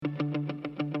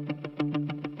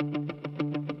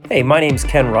Hey, my name's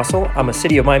Ken Russell. I'm a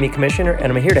City of Miami Commissioner, and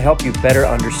I'm here to help you better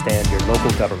understand your local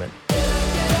government.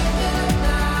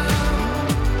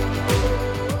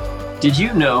 Did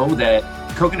you know that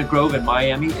Coconut Grove in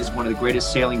Miami is one of the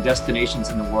greatest sailing destinations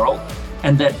in the world,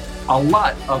 and that a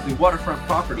lot of the waterfront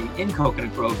property in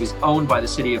Coconut Grove is owned by the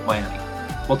City of Miami?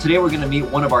 Well, today we're going to meet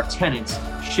one of our tenants,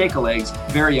 Shake-a-Leg's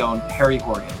very own Harry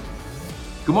Horgan.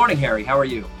 Good morning, Harry. How are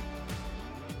you?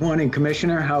 Morning,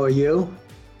 Commissioner. How are you?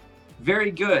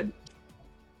 Very good.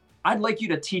 I'd like you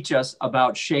to teach us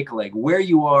about Shake-a-Leg, where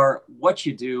you are, what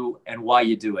you do, and why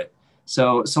you do it.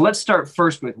 So let's start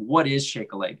first with what is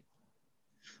Shake-a-Leg?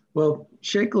 Well,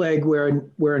 Shake-a-Leg, we're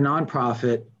a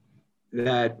nonprofit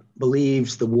that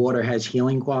believes the water has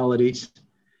healing qualities,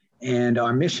 and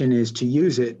our mission is to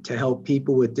use it to help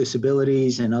people with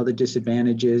disabilities and other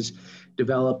disadvantages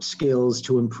develop skills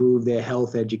to improve their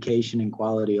health, education, and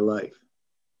quality of life.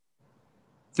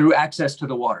 Through access to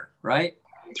the water, right?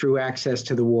 Through access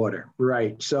to the water,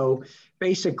 right. So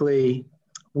basically,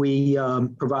 we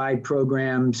provide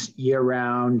programs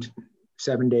year-round,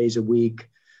 7 days a week.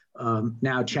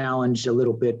 Now challenged a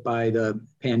little bit by the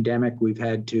pandemic, we've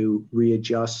had to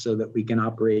readjust so that we can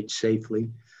operate safely.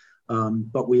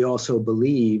 But we also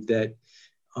believe that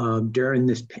during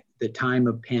the time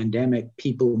of pandemic,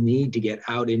 people need to get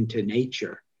out into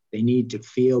nature. They need to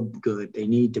feel good. They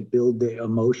need to build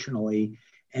emotionally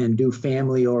and do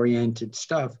family-oriented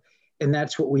stuff. And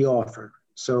that's what we offer.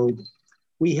 So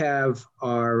we have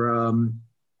our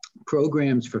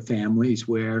programs for families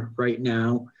where right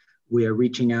now we are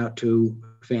reaching out to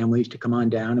families to come on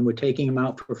down, and we're taking them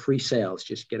out for free sails,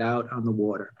 just get out on the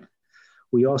water.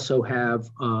 We also have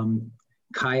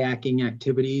kayaking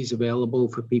activities available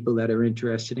for people that are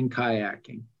interested in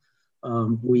kayaking.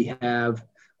 We have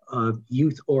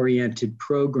youth-oriented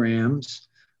programs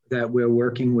that we're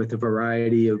working with a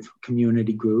variety of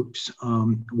community groups.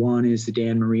 One is the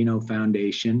Dan Marino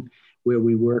Foundation, where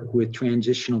we work with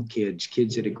transitional kids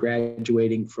that are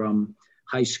graduating from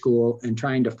high school and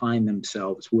trying to find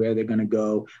themselves, where they're gonna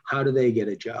go, how do they get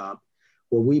a job?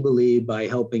 Well, we believe by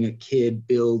helping a kid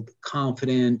build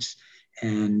confidence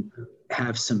and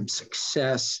have some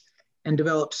success and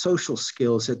develop social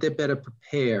skills, that they're better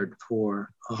prepared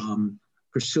for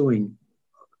pursuing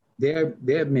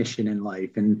their mission in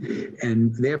life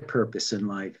and their purpose in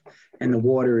life. And the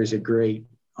water is a great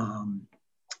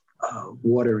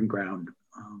watering ground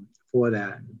for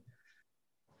that.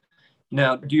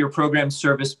 Now, do your programs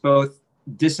service both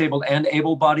disabled and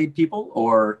able-bodied people,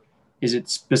 or is it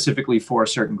specifically for a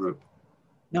certain group?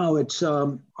 No, it's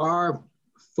our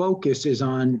focus is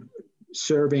on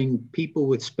serving people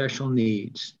with special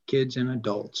needs, kids and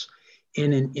adults,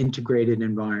 in an integrated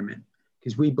environment.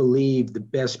 Because we believe the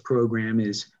best program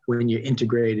is when you're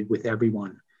integrated with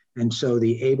everyone. And so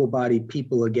the able-bodied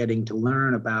people are getting to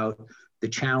learn about the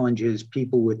challenges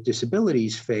people with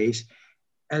disabilities face,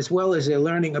 as well as they're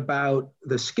learning about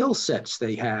the skill sets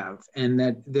they have, and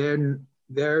that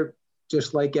they're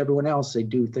just like everyone else, they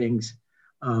do things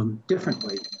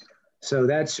differently. So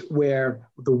that's where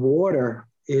the water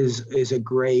is a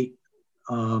great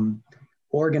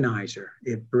organizer.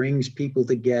 It brings people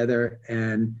together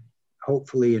and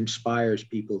hopefully inspires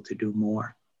people to do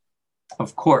more.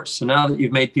 Of course. So now that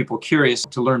you've made people curious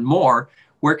to learn more,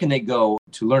 where can they go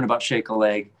to learn about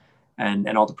Shake-a-Leg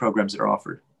and all the programs that are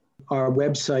offered? Our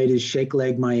website is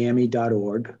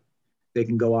shakealegmiami.org. They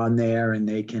can go on there and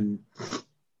they can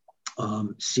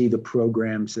see the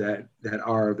programs that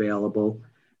are available.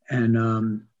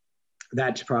 And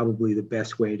that's probably the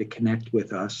best way to connect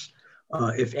with us.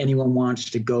 If anyone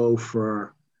wants to go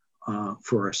for a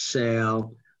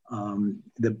sail,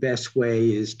 the best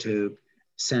way is to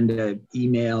send an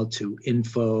email to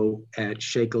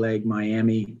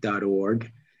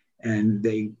info@shakealegmiami.org, and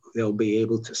they'll be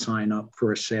able to sign up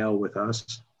for a sail with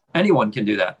us. Anyone can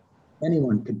do that?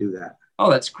 Anyone can do that. Oh,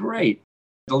 that's great.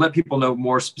 To let people know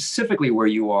more specifically where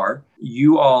you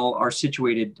all are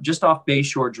situated just off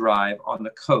Bayshore Drive on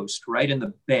the coast, right in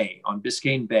the bay, on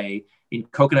Biscayne Bay in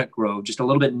Coconut Grove, just a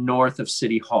little bit north of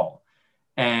City Hall.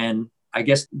 And I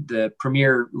guess the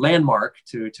premier landmark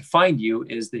to find you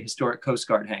is the historic Coast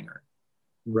Guard hangar.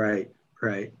 Right.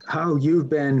 How you've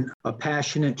been a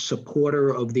passionate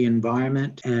supporter of the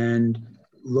environment and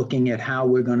looking at how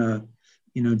we're going to,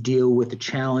 deal with the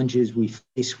challenges we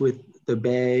face with the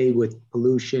bay, with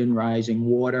pollution, rising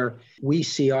water. We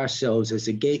see ourselves as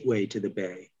a gateway to the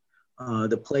bay,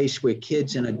 the place where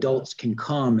kids and adults can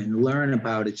come and learn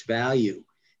about its value.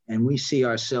 And we see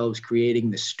ourselves creating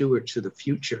the stewards of the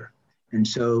future. And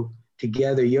so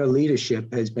together, your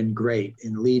leadership has been great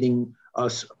in leading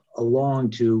us along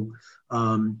to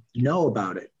know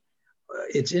about it.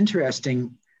 It's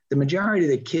interesting the majority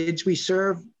of the kids we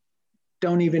serve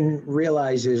don't even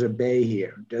realize there's a bay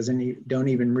here, don't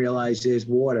even realize there's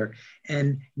water,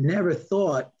 and never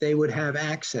thought they would have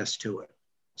access to it.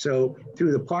 So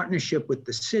through the partnership with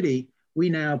the city, we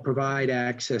now provide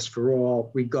access for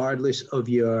all, regardless of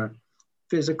your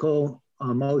physical,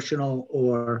 emotional,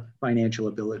 or financial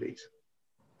abilities.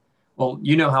 Well,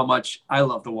 you know how much I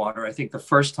love the water. I think the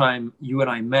first time you and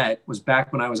I met was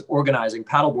back when I was organizing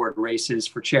paddleboard races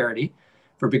for charity,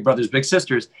 for Big Brothers Big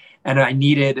Sisters. And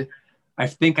I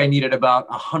think I needed about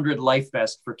 100 life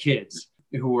vests for kids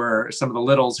who were some of the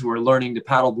littles who were learning to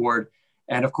paddleboard.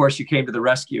 And of course, you came to the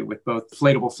rescue with both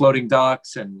inflatable floating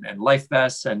docks and life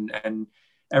vests. And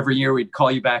every year we'd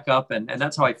call you back up. And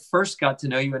that's how I first got to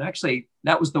know you. And actually,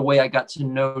 that was the way I got to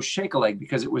know Shake a Leg,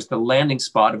 because it was the landing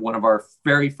spot of one of our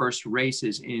very first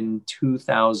races in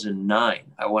 2009,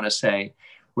 I want to say,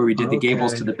 where we did the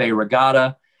Gables to the Bay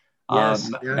Regatta.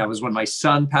 Yes, That was when my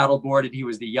son paddleboarded. He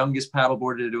was the youngest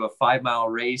paddleboarder to do a 5-mile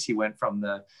race. He went from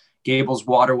the Gables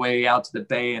waterway out to the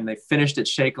bay, and they finished at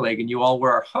Shake a Leg, and you all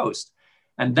were our host.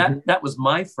 And that was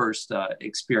my first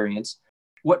experience.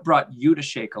 What brought you to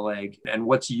Shake a Leg, and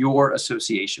what's your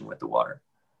association with the water?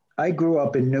 I grew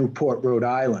up in Newport, Rhode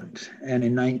Island, and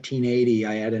in 1980,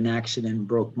 I had an accident and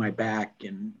broke my back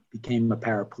and became a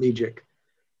paraplegic.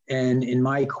 And in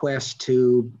my quest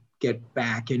to get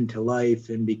back into life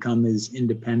and become as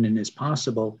independent as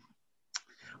possible,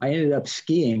 I ended up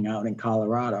skiing out in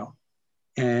Colorado.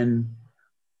 And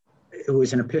it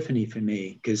was an epiphany for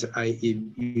me, because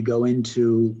you go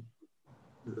into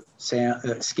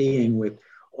skiing with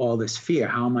all this fear.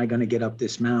 How am I going to get up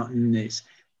this mountain? There's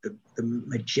the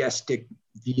majestic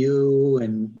view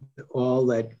and all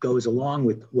that goes along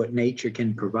with what nature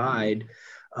can provide.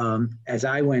 As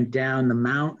I went down the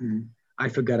mountain, I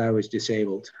forgot I was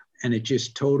disabled, and it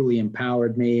just totally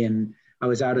empowered me. And I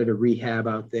was out at a rehab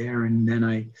out there, and then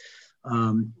I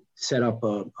set up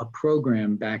a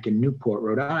program back in Newport,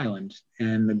 Rhode Island,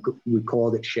 and we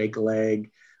called it Shake a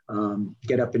Leg.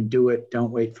 Get up and do it.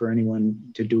 Don't wait for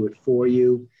anyone to do it for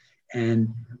you.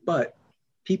 But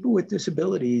people with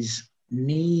disabilities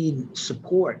need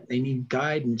support. They need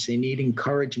guidance. They need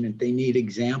encouragement. They need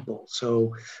example.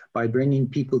 So by bringing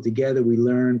people together, we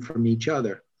learn from each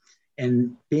other.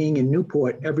 And being in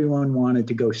Newport, everyone wanted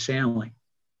to go sailing.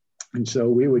 And so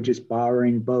we were just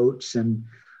borrowing boats, and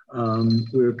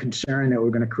we were concerned that we're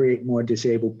going to create more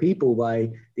disabled people by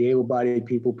the able-bodied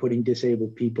people putting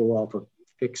disabled people off of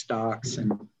fixed docks.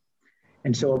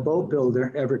 And so a boat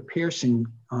builder, Everett Pearson,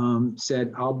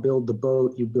 said, I'll build the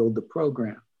boat, you build the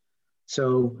program.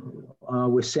 So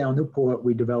with Sail Newport,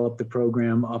 we developed the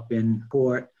program up in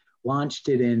port, launched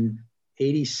it in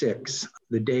 '86,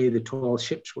 the day the tall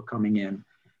ships were coming in.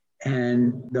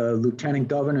 And the lieutenant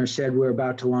governor said, we're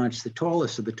about to launch the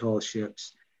tallest of the tall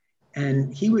ships.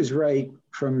 And he was right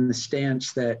from the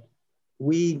stance that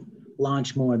we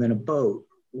launched more than a boat.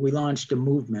 We launched a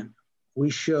movement. We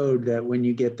showed that when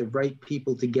you get the right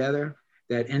people together,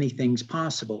 that anything's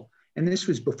possible. And this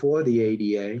was before the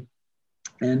ADA.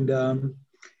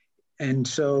 And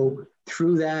so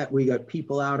through that, we got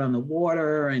people out on the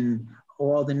water, and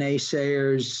all the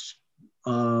naysayers,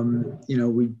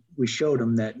 we showed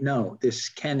them that, no, this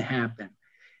can happen.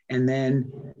 And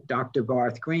then Dr.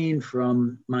 Garth Green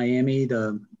from Miami,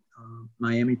 the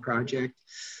Miami Project,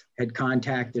 had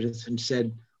contacted us and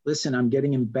said, listen, I'm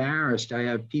getting embarrassed. I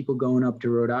have people going up to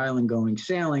Rhode Island going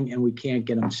sailing, and we can't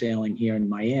get them sailing here in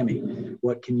Miami.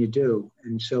 What can you do?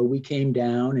 And so we came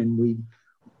down, and we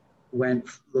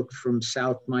looked from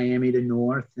South Miami to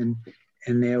North, and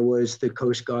there was the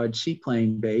Coast Guard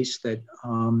seaplane base that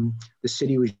the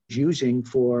city was using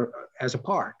as a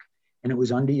park. And it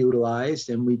was underutilized,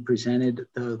 and we presented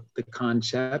the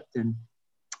concept, and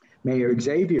Mayor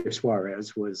Xavier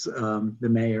Suarez was the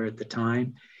mayor at the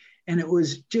time. And it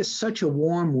was just such a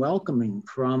warm welcoming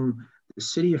from the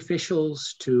city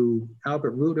officials to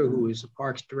Albert Reuter, who was the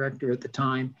parks director at the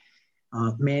time,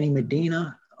 Manny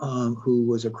Medina, who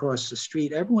was across the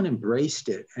street. Everyone embraced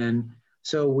it. And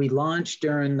so we launched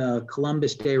during the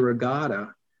Columbus Day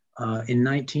Regatta in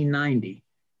 1990,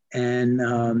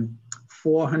 and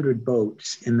 400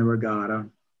 boats in the regatta.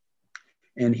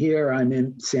 And here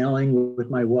I'm sailing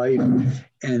with my wife,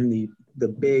 and the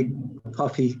big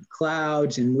puffy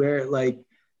clouds, and we're like,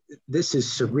 this is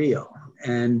surreal.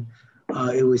 And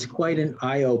it was quite an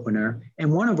eye-opener.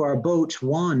 And one of our boats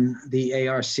won the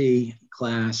ARC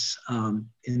class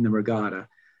in the regatta.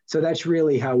 So that's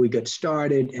really how we got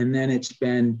started. And then it's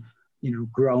been,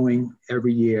 growing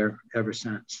every year ever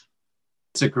since.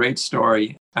 It's a great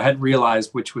story. I hadn't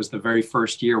realized which was the very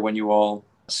first year when you all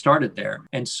started there.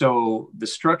 And so the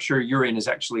structure you're in is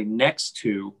actually next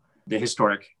to the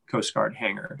historic Coast Guard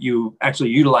hangar. You actually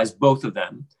utilize both of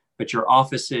them, but your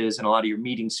offices and a lot of your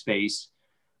meeting space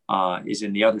is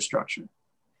in the other structure.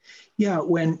 Yeah,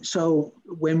 when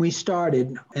we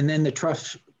started, and then the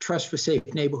Trust for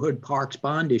Safe Neighborhood Parks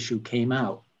bond issue came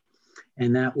out,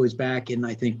 and that was back in,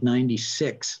 I think,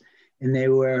 96. And they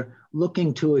were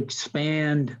looking to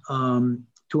expand,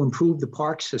 to improve the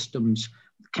park systems,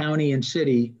 county and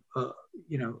city,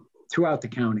 throughout the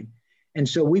county. And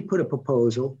so we put a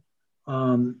proposal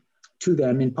to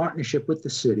them in partnership with the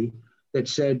city that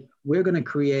said, we're going to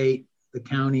create the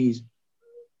county's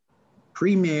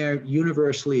premier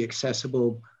universally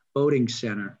accessible boating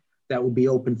center that will be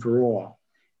open for all.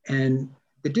 And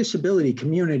the disability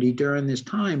community during this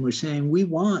time was saying, we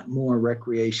want more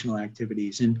recreational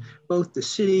activities. And both the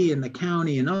city and the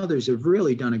county and others have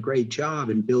really done a great job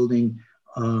in building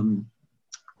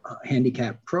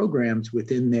handicap programs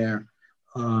within their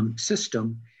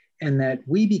system, and that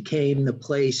we became the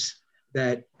place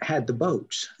that had the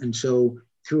boats. And so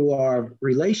through our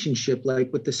relationship,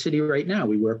 like with the city right now,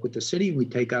 we work with the city, we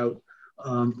take out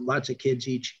lots of kids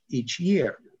each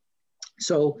year.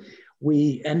 So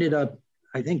we ended up,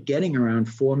 I think, getting around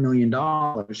 $4 million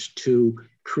to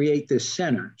create this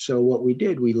center. So what we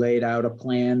did, we laid out a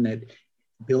plan that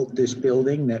built this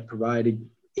building that provided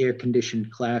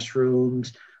air-conditioned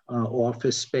classrooms,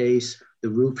 office space, the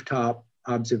rooftop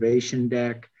observation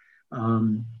deck,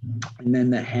 and then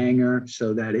the hangar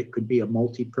so that it could be a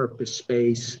multi-purpose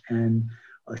space and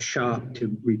a shop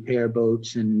to repair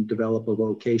boats and develop a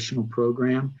vocational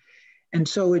program. And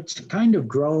so it's kind of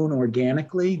grown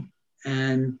organically.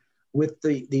 And with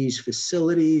these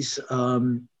facilities,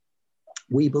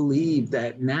 we believe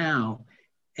that now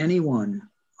anyone,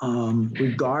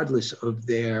 regardless of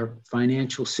their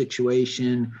financial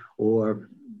situation or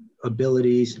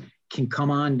abilities, can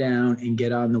come on down and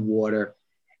get on the water.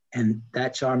 And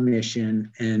that's our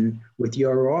mission. And with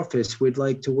your office, we'd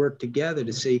like to work together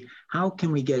to see how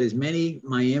can we get as many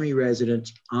Miami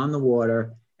residents on the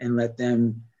water and let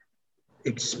them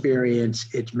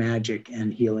experience its magic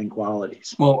and healing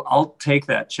qualities. Well, I'll take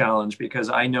that challenge, because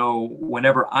I know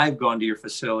whenever I've gone to your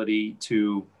facility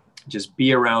to just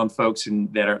be around folks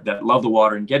that love the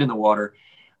water and get in the water,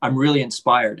 I'm really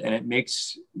inspired, and it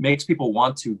makes people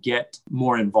want to get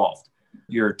more involved.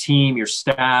 Your team, your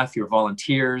staff, your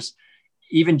volunteers,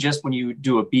 even just when you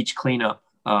do a beach cleanup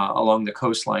along the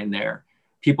coastline there,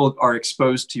 people are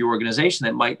exposed to your organization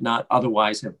that might not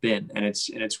otherwise have been. And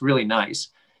it's really nice.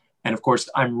 And of course,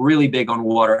 I'm really big on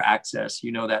water access,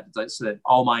 that, so that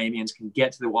all Miamians can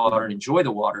get to the water and enjoy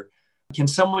the water. Can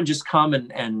someone just come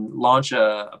and launch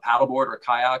a paddleboard or a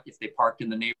kayak if they parked in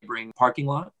the neighboring parking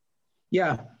lot?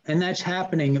 Yeah, and that's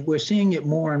happening. We're seeing it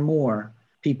more and more.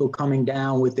 People coming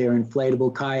down with their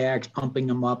inflatable kayaks, pumping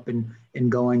them up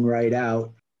and going right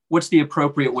out. What's the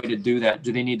appropriate way to do that?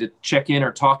 Do they need to check in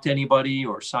or talk to anybody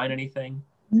or sign anything?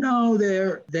 No,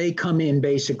 they come in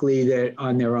basically they're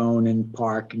on their own and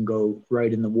park and go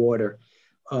right in the water.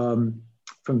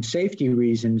 From safety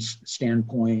reasons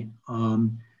standpoint,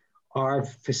 our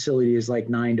facility is like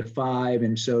 9 to 5,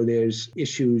 and so there's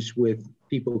issues with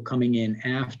people coming in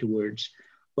afterwards.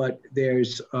 But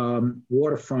there's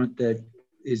waterfront that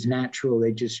is natural.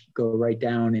 They just go right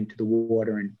down into the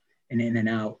water and in and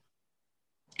out.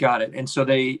 Got it. And so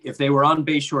if they were on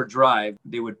Bayshore Drive,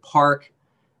 they would park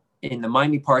in the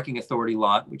Miami Parking Authority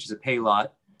lot, which is a pay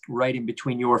lot, right in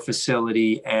between your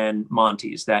facility and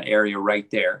Monty's, that area right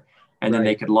there. And then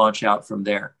they could launch out from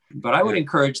there. But I would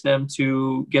encourage them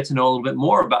to get to know a little bit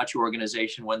more about your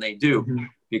organization when they do,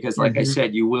 because like I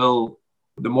said,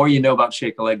 the more you know about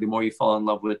Shake a Leg, the more you fall in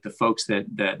love with the folks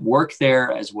that work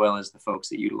there, as well as the folks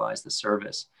that utilize the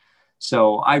service.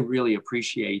 So I really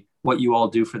appreciate what you all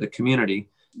do for the community.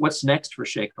 What's next for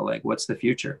Shake a Leg? What's the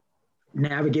future?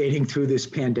 Navigating through this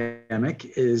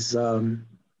pandemic is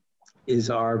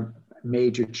our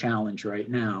major challenge right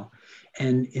now.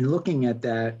 And in looking at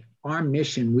that, our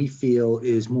mission, we feel,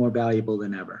 is more valuable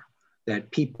than ever.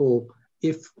 That people,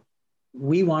 if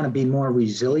we want to be more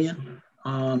resilient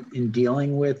in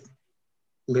dealing with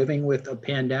living with a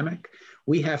pandemic,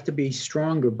 we have to be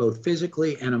stronger both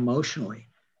physically and emotionally.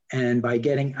 And by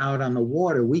getting out on the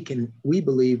water, we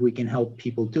believe we can help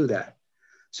people do that.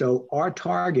 So our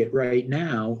target right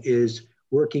now is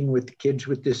working with kids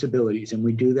with disabilities, and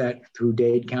we do that through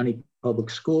Dade County Public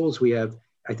Schools. We have,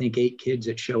 I think, 8 kids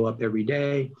that show up every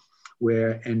day.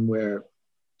 We're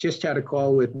just had a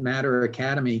call with Matter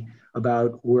Academy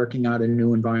about working out a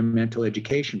new environmental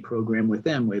education program with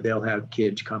them, where they'll have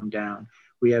kids come down.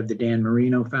 We have the Dan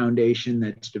Marino Foundation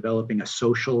that's developing a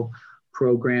social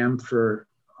program for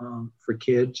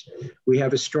kids. We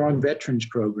have a strong veterans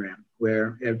program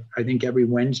where I think every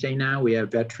Wednesday now we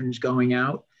have veterans going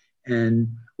out,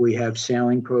 and we have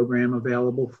sailing program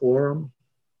available for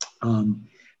them.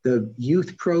 The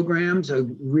youth programs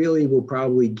really will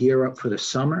probably gear up for the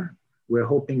summer. We're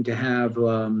hoping to have,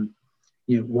 one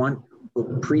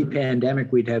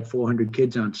pre-pandemic, we'd had 400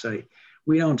 kids on site.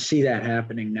 We don't see that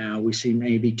happening now. We see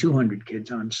maybe 200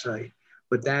 kids on site,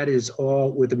 but that is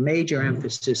all with a major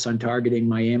emphasis on targeting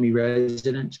Miami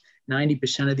residents.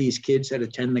 90% of these kids that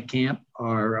attend the camp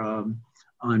are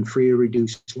on free or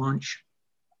reduced lunch.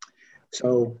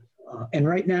 So, and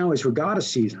right now is regatta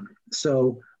season.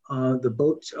 So the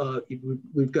boats,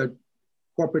 we've got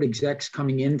corporate execs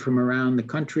coming in from around the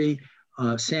country,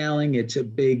 sailing. It's a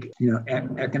big,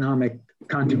 economic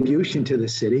contribution to the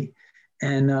city.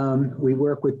 And we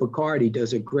work with Bacardi,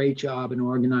 does a great job in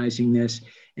organizing this.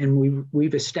 And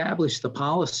we've established the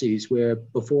policies where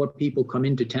before people come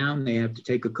into town, they have to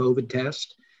take a COVID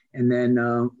test. And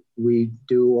then we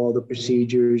do all the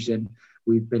procedures, and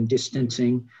we've been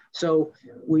distancing. So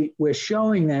we're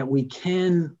showing that we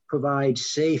can provide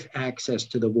safe access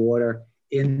to the water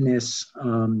in this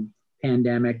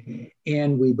pandemic,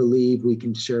 and we believe we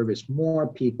can service more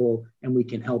people and we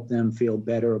can help them feel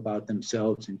better about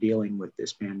themselves in dealing with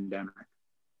this pandemic.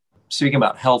 Speaking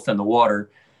about health and the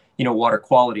water, water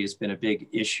quality has been a big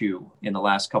issue in the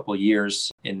last couple of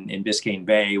years in Biscayne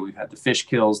Bay. We've had the fish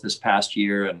kills this past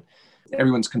year, and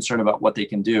everyone's concerned about what they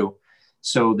can do.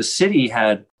 So the city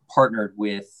had partnered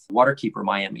with Waterkeeper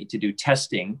Miami to do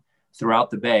testing throughout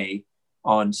the bay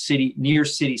on near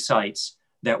city sites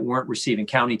that weren't receiving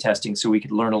county testing, so we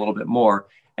could learn a little bit more.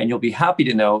 And you'll be happy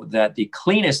to know that the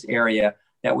cleanest area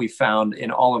that we found in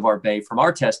all of our bay from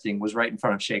our testing was right in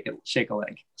front of Shake a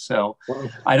Leg. So wow.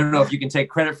 I don't know if you can take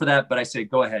credit for that, but I say,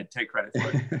 go ahead, take credit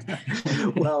for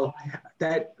it. Well,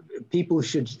 that people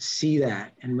should see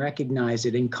that and recognize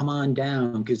it and come on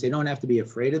down, because they don't have to be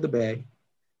afraid of the bay.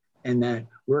 And that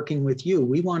working with you,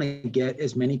 we want to get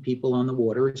as many people on the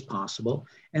water as possible.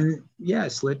 And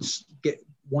yes,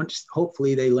 once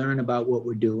hopefully they learn about what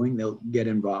we're doing, they'll get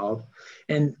involved.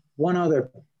 And one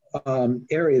other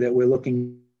area that we're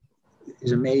looking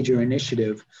is a major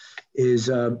initiative is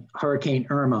Hurricane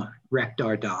Irma wrecked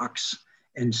our docks.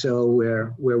 And so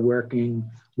we're working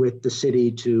with the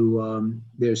city to,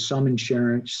 there's some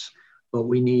insurance, but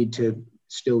we need to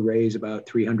still raise about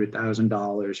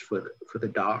 $300,000 for the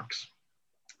docks.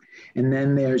 And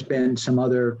then there's been some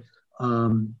other,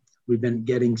 we've been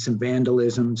getting some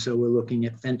vandalism, so we're looking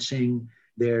at fencing.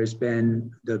 There's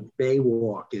been the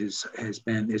Baywalk there's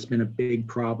been a big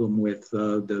problem with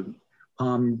the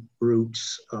palm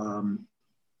roots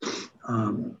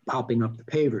popping up the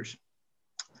pavers.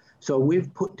 So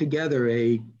we've put together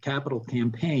a capital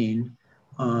campaign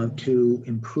to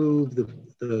improve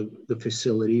the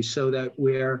facilities so that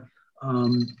we're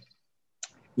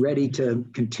ready to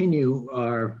continue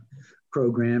our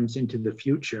programs into the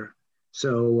future.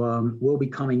 So we'll be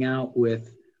coming out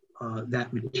with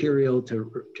that material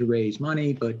to raise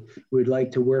money, but we'd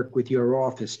like to work with your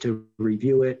office to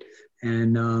review it.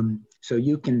 And so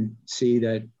you can see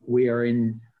that we are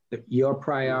in your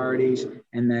priorities,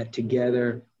 and that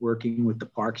together, working with the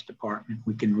Parks Department,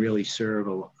 we can really serve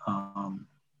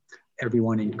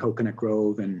everyone in Coconut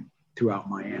Grove and throughout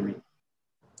Miami.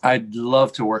 I'd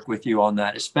love to work with you on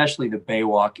that, especially the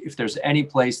Baywalk. If there's any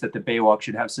place that the Baywalk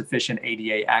should have sufficient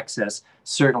ADA access,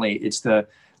 certainly it's the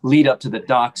lead up to the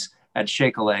docks at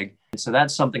Shake a Leg. And so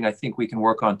that's something I think we can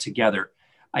work on together.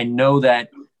 I know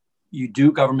that you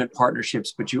do government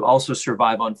partnerships, but you also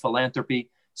survive on philanthropy.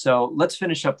 So let's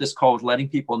finish up this call with letting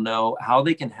people know how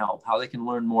they can help, how they can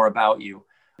learn more about you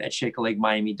at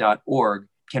shakealegmiami.org.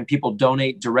 Can people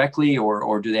donate directly,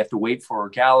 or do they have to wait for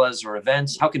galas or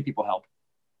events? How can people help?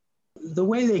 The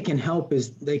way they can help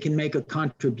is they can make a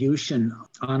contribution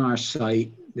on our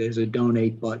site. There's a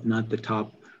donate button at the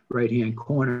top right-hand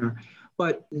corner.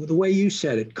 But the way you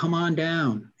said it, come on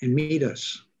down and meet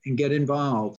us and get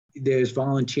involved. There's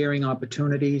volunteering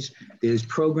opportunities. There's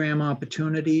program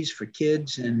opportunities for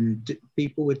kids and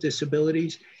people with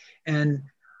disabilities. And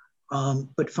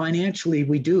but financially,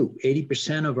 we do.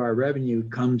 80% of our revenue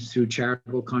comes through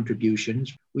charitable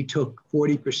contributions. We took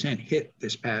 40% hit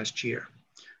this past year.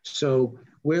 So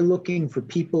we're looking for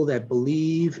people that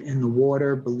believe in the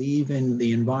water, believe in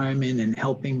the environment, and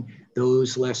helping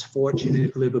those less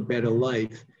fortunate live a better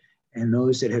life. And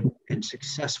those that have been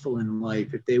successful in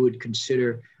life, if they would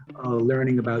consider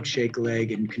learning about Shake a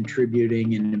Leg and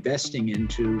contributing and investing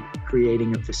into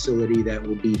creating a facility that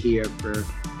will be here for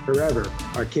forever,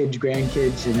 our kids,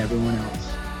 grandkids, and everyone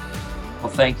else. Well,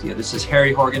 thank you. This is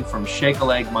Harry Horgan from Shake a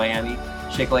Leg Miami,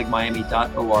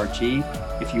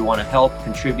 shakealegmiami.org. If you want to help,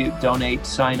 contribute, donate,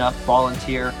 sign up,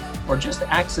 volunteer, or just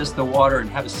access the water and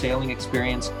have a sailing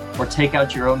experience, or take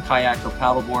out your own kayak or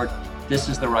paddleboard, this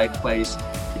is the right place.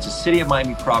 It's a City of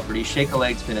Miami property. Shake a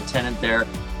Leg's been a tenant there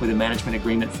with a management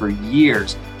agreement for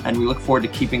years, and we look forward to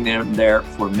keeping them there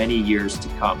for many years to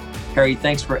come. Harry,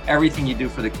 thanks for everything you do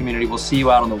for the community. We'll see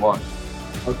you out on the water.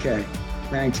 Okay.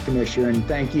 Thanks, Commissioner, and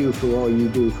thank you for all you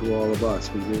do for all of us.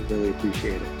 We really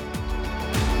appreciate it.